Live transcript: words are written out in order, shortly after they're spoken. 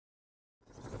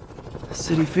The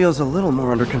city feels a little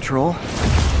more under control.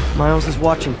 Miles is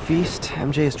watching Feast,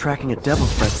 MJ is tracking a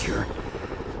devil's breath cure.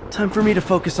 Time for me to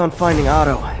focus on finding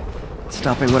Otto, and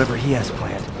stopping whatever he has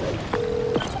planned.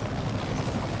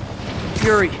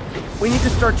 Fury, we need to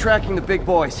start tracking the big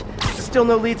boys. Still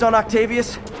no leads on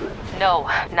Octavius? No,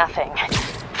 nothing.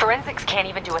 Forensics can't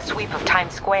even do a sweep of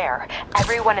Times Square.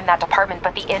 Everyone in that department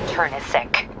but the intern is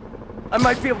sick. I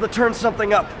might be able to turn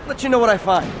something up. Let you know what I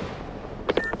find.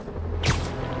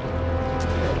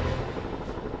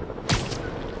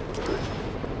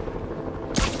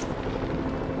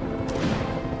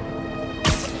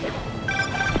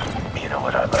 You know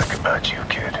what I like about you,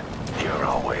 kid? You're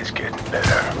always getting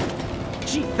better.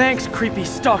 Gee, thanks, creepy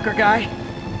stalker guy.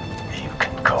 You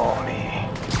can call me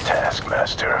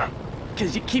Taskmaster.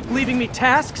 'Cause you keep leaving me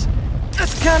tasks?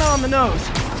 That's kinda on the nose.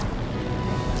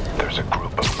 There's a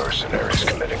group of mercenaries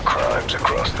committing crimes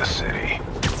across the city.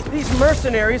 These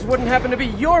mercenaries wouldn't happen to be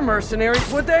your mercenaries,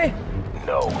 would they?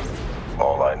 No.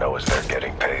 All I know is they're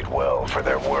getting paid well for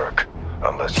their work.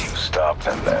 Unless you stop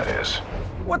them, that is.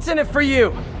 What's in it for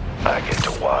you? I get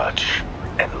to watch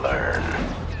and learn.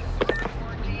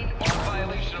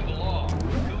 Violation of the law.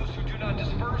 Those who do not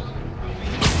disperse will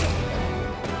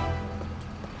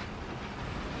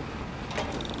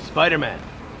be... Spider-Man,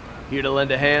 here to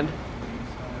lend a hand?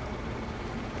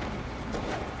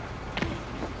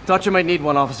 Thought you might need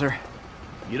one, officer.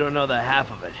 You don't know the half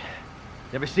of it.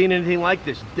 Never seen anything like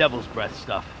this devil's breath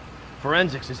stuff.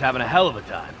 Forensics is having a hell of a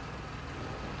time.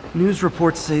 News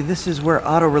reports say this is where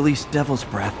Otto released Devil's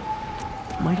Breath.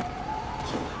 Might...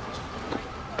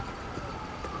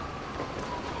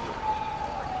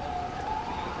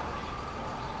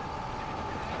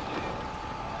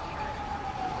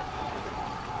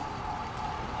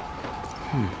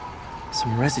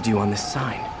 Some residue on this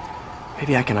sign.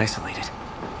 Maybe I can isolate it.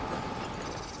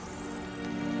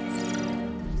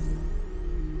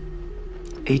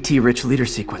 AT-rich leader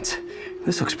sequence.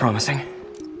 This looks promising.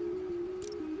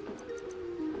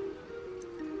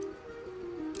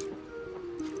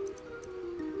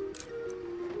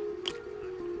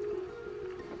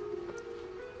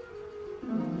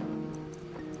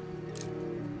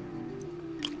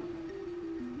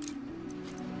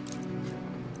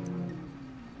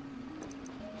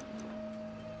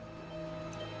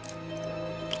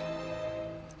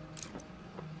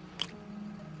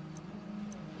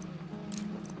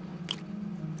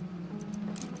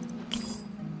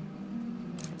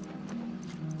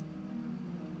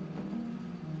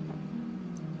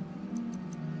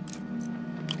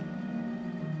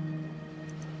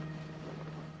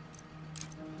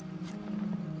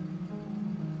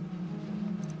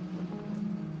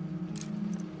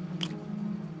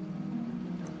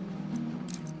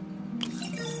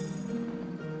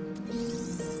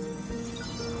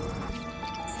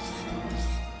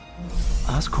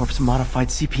 Oscorp's modified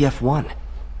CPF-1.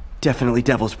 Definitely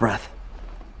Devil's Breath.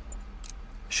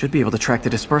 Should be able to track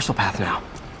the dispersal path now.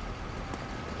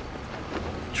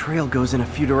 Trail goes in a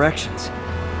few directions.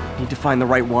 Need to find the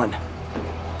right one. You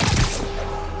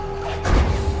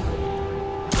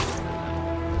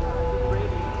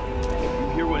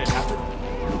hear what happened?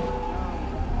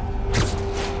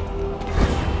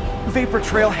 Vapor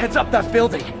trail heads up that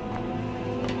building.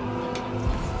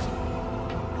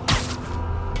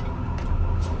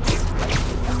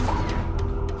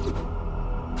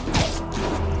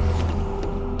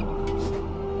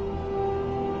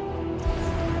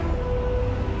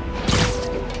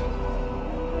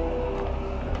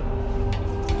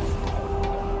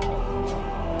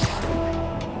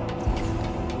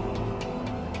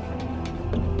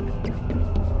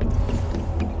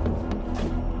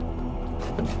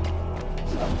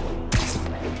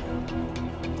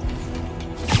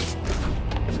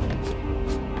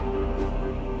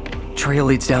 Trail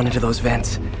leads down into those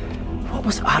vents. What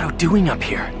was Otto doing up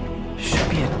here? Should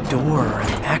be a door or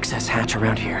an access hatch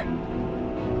around here.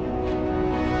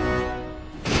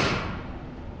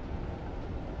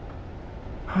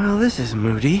 Well, this is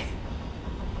moody.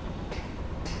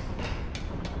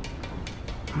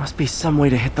 Must be some way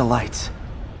to hit the lights.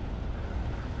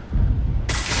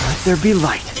 Let there be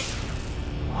light.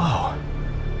 Whoa.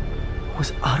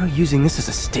 Was Otto using this as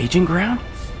a staging ground?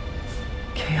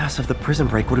 Chaos of the prison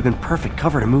break would have been perfect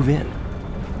cover to move in.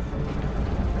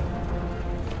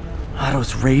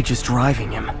 Otto's rage is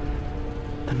driving him.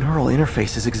 The neural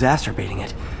interface is exacerbating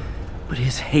it, but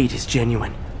his hate is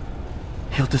genuine.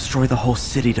 He'll destroy the whole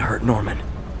city to hurt Norman.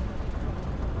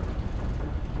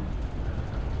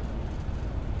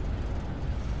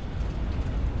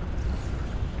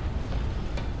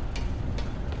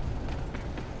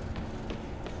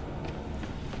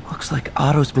 Looks like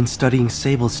Otto's been studying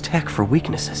Sable's tech for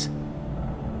weaknesses.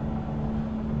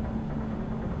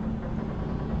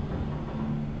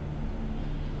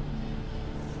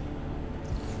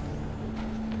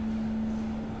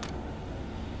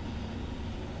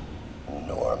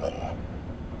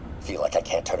 Feel like I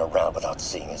can't turn around without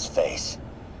seeing his face.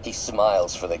 He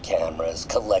smiles for the cameras,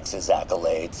 collects his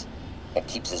accolades, and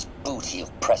keeps his boot heel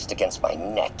pressed against my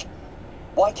neck.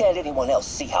 Why can't anyone else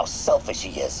see how selfish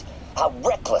he is? How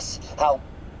reckless? How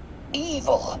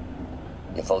evil?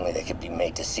 If only they could be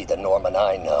made to see the Norman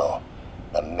I know.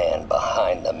 The man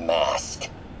behind the mask.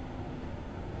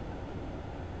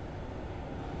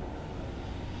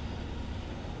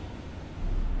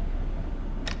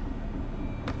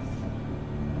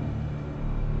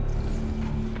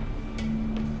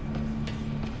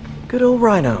 Good old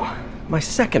Rhino. My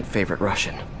second favorite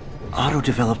Russian. Otto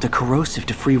developed a corrosive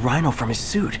to free Rhino from his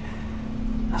suit.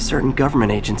 A certain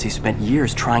government agency spent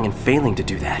years trying and failing to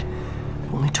do that.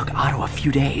 It only took Otto a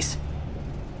few days.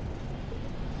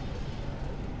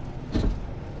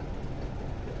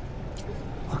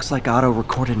 Looks like Otto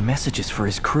recorded messages for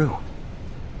his crew.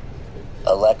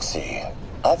 Alexei,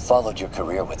 I've followed your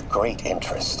career with great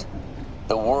interest.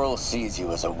 The world sees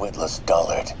you as a witless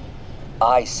dullard.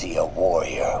 I see a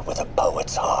warrior with a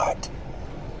poet's heart.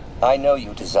 I know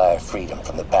you desire freedom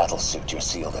from the battlesuit you're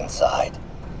sealed inside.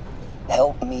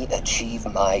 Help me achieve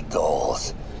my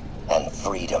goals, and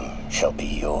freedom shall be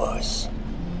yours.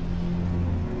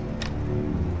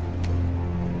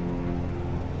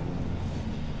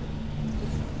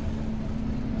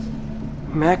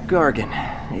 Mac Gargan,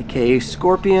 aka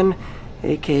Scorpion,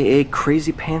 aka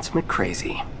Crazy Pants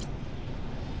McCrazy.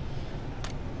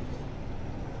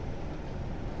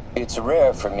 It's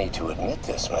rare for me to admit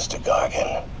this, Mr.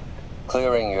 Gargan.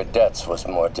 Clearing your debts was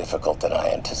more difficult than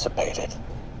I anticipated.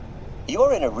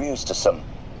 You're in arrears to some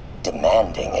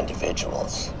demanding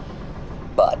individuals.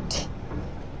 But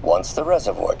once the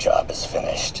reservoir job is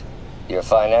finished, your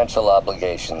financial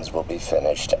obligations will be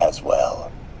finished as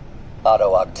well.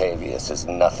 Otto Octavius is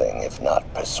nothing if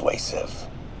not persuasive.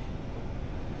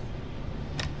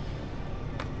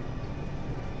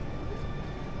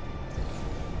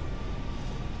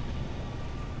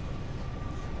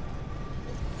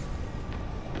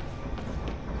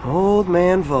 Old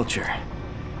man Vulture.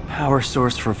 Power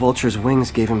source for Vulture's wings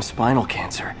gave him spinal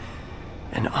cancer,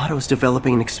 and Otto's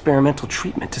developing an experimental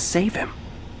treatment to save him.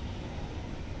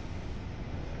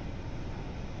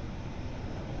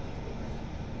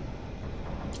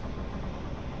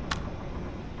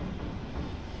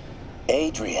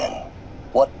 Adrian,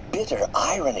 what bitter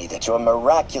irony that your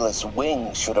miraculous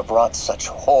wings should have wrought such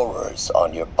horrors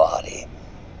on your body.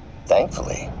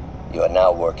 Thankfully, you are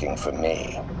now working for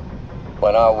me.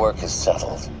 When our work is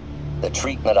settled, the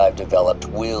treatment I've developed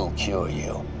will cure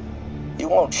you. You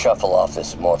won't shuffle off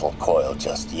this mortal coil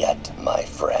just yet, my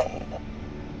friend.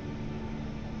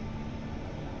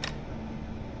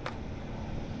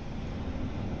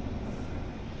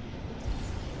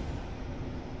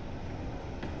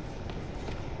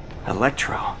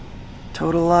 Electro.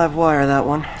 Total live wire, that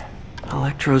one.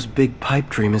 Electro's big pipe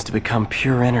dream is to become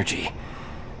pure energy.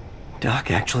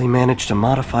 Doc actually managed to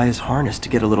modify his harness to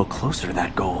get a little closer to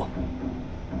that goal.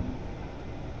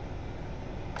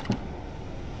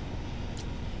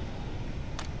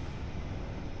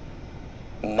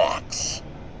 Max,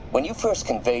 when you first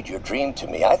conveyed your dream to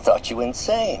me, I thought you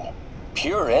insane.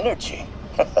 Pure energy.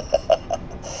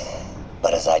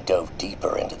 But as I dove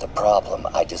deeper into the problem,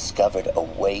 I discovered a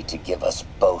way to give us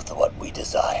both what we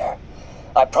desire.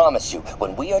 I promise you,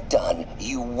 when we are done,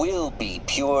 you will be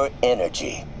pure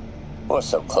energy. Or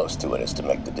so close to it as to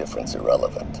make the difference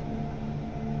irrelevant.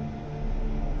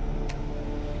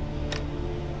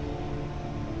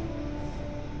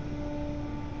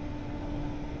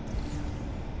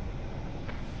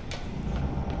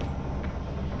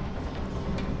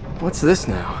 What's this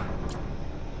now?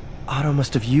 Otto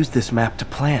must have used this map to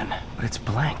plan, but it's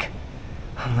blank.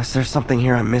 Unless there's something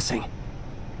here I'm missing.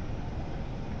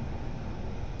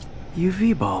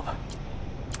 UV bulb.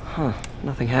 Huh,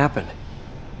 nothing happened.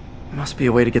 Must be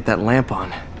a way to get that lamp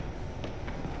on.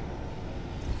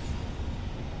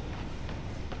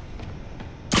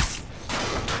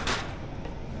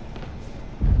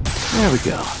 There we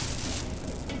go.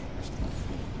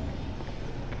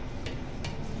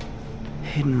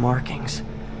 Hidden markings.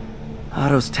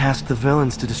 Otto's tasked the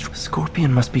villains to destroy.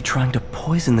 Scorpion must be trying to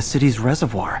poison the city's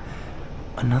reservoir.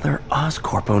 Another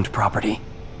Oscorp-owned property.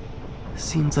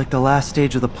 Seems like the last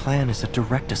stage of the plan is a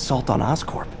direct assault on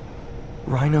Oscorp.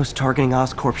 Rhino's targeting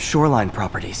Oscorp's shoreline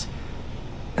properties.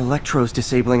 Electro's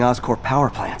disabling Oscorp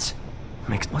power plants.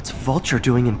 What's Vulture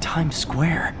doing in Times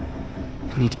Square?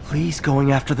 Lee's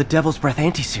going after the Devil's Breath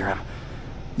anti-serum.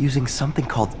 Using something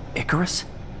called Icarus?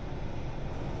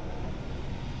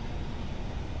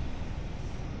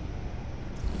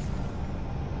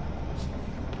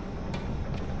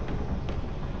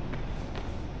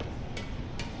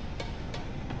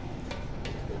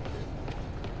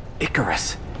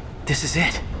 Icarus. This is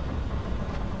it.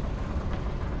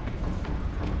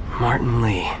 Martin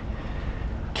Lee.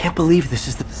 Can't believe this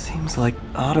is the... Seems like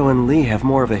Otto and Lee have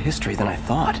more of a history than I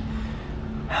thought.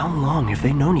 How long have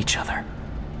they known each other?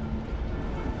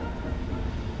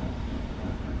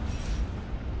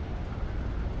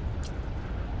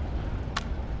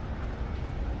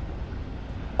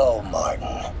 Oh, Martin.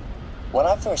 When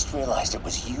I first realized it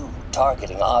was you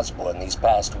targeting Osborn these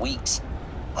past weeks,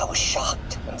 I was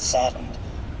shocked and saddened.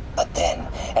 But then,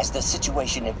 as the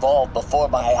situation evolved before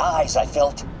my eyes, I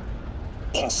felt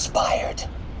inspired.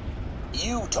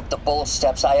 You took the bold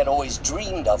steps I had always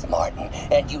dreamed of, Martin,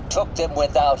 and you took them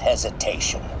without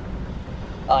hesitation.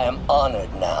 I am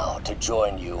honored now to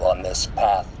join you on this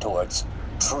path towards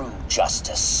true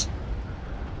justice.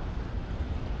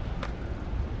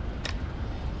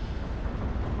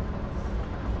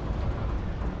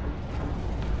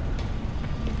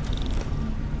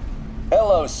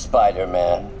 Hello,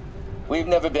 Spider-Man. We've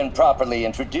never been properly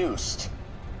introduced.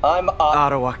 I'm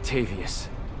Otto Octavius.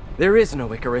 There is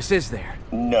no Icarus, is there?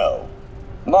 No.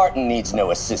 Martin needs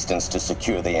no assistance to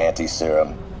secure the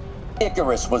anti-serum.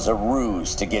 Icarus was a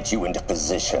ruse to get you into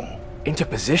position. Into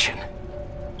position?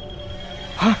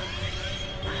 Huh?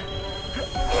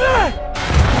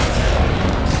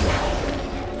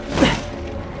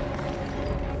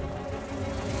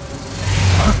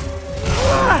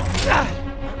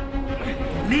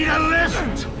 Need a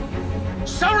lift?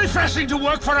 So refreshing to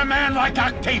work for a man like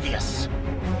Octavius.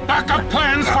 Backup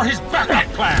plans for his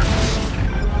backup plans.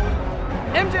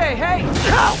 MJ, hey!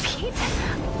 Oh, Pete?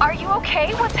 Are you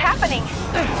okay? What's happening?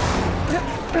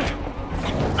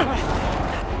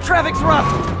 Traffic's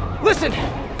rough. Listen,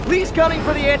 Lee's gunning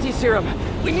for the anti-serum.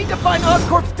 We need to find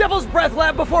Oscorp's Devil's Breath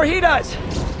lab before he does.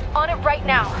 On it right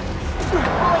now.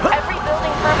 Pulling every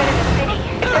building permit in the city.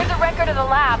 If there's a record of the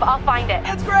lab, I'll find it.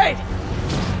 That's great.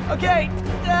 Okay,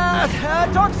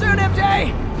 talk soon,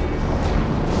 MJ.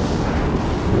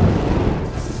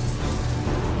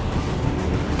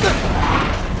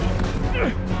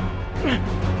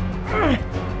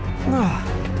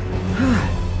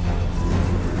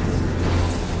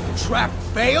 Trap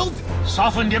failed?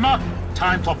 Softened him up.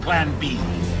 Time for plan B.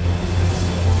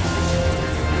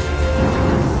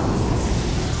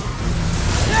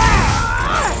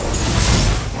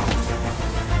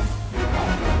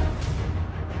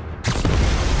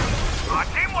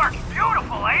 Teamwork's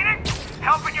beautiful, ain't it?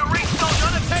 Helping you reach those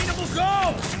unattainable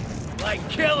goals! Like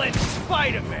killing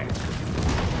Spider-Man.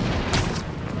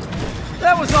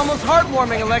 That was almost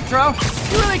heartwarming, Electro.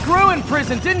 You really grew in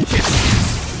prison, didn't you?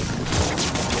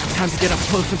 Time to get up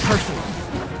close and personal.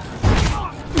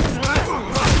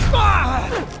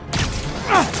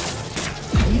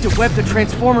 I need to web the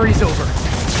transformer he's over.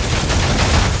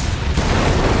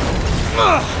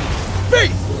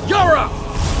 Pete, you're up!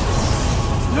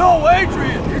 No,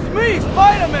 Adrian! It's me,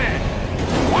 Spider-Man!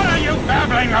 What are you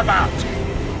babbling about?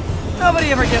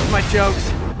 Nobody ever gets my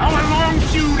jokes. Our long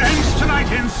feud ends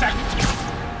tonight, insect.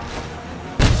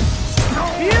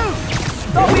 Phew!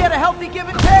 Thought we had a healthy give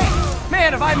and take!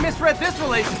 Man, have I misread this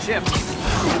relationship!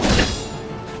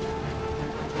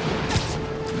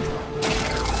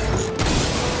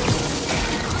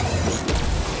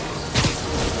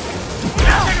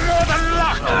 Nothing more than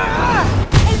luck!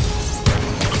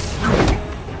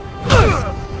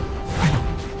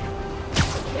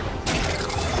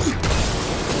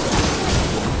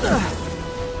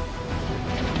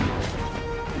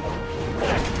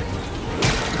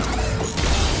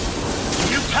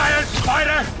 You tired,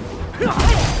 Spider?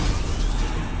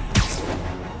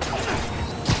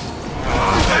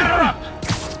 Stand up!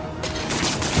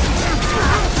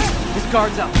 His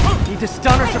guard's up. Need to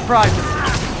stun or surprise him.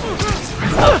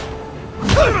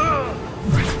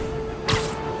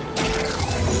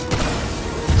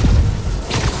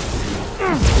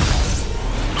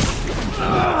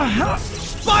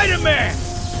 Spider-Man!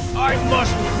 I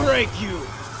must break you!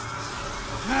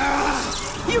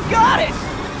 You got it!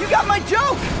 You got my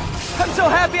joke! I'm so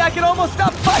happy I can almost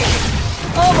stop fighting!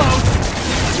 Almost!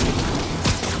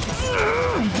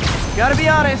 Gotta be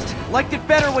honest, liked it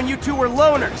better when you two were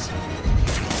loners.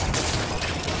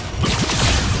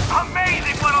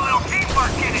 Amazing what a little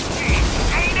teamwork can achieve,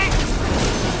 ain't it?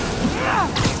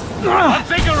 A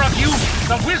figure of you,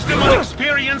 the wisdom of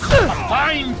experience, a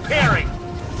fine pairing.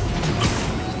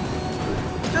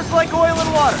 Just like oil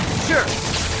and water, sure.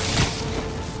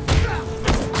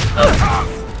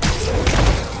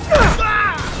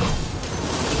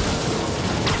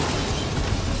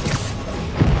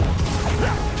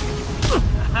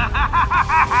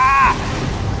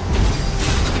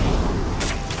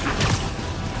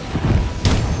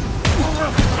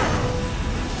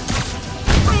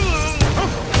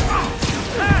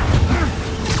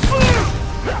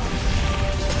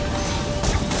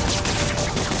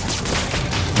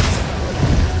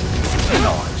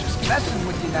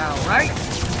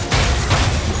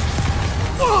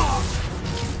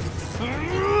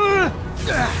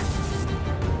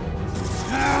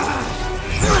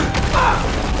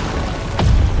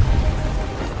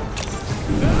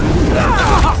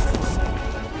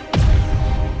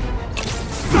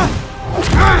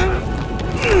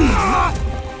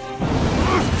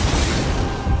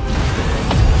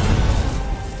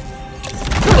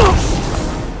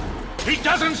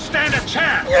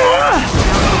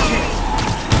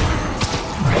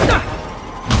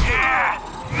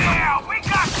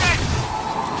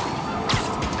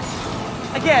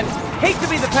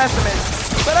 the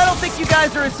pessimist, but I don't think you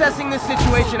guys are assessing this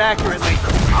situation accurately.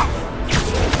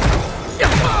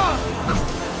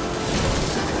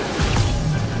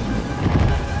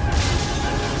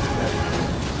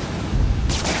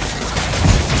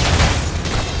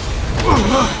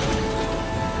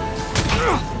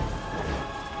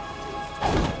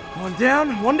 One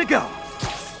down, one to go.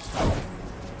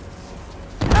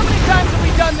 How many times have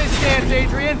we done this dance,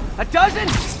 Adrian? A dozen?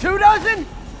 2 dozen?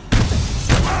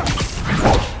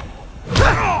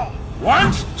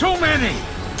 Once too many!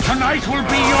 Tonight will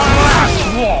be your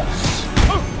last waltz!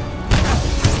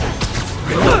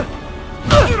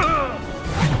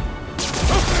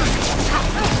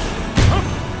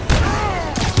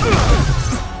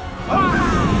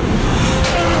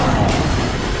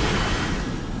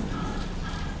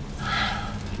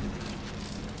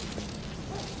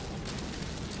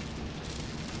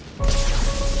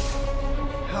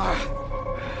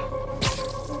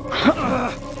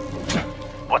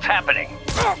 What's happening?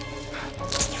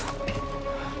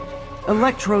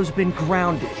 Electro's been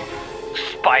grounded.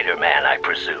 Spider-Man, I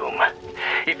presume.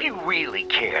 If you really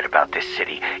cared about this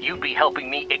city, you'd be helping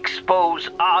me expose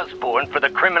Osborn for the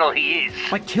criminal he is.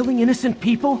 By killing innocent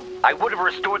people? I would have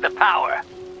restored the power.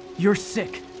 You're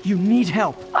sick. You need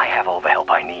help. I have all the help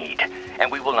I need,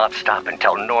 and we will not stop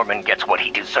until Norman gets what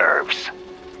he deserves.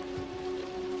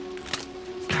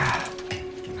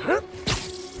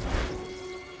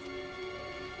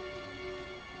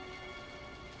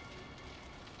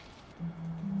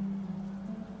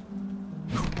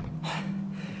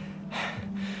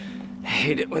 I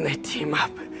hate it when they team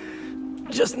up.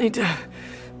 Just need to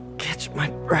catch my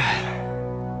breath.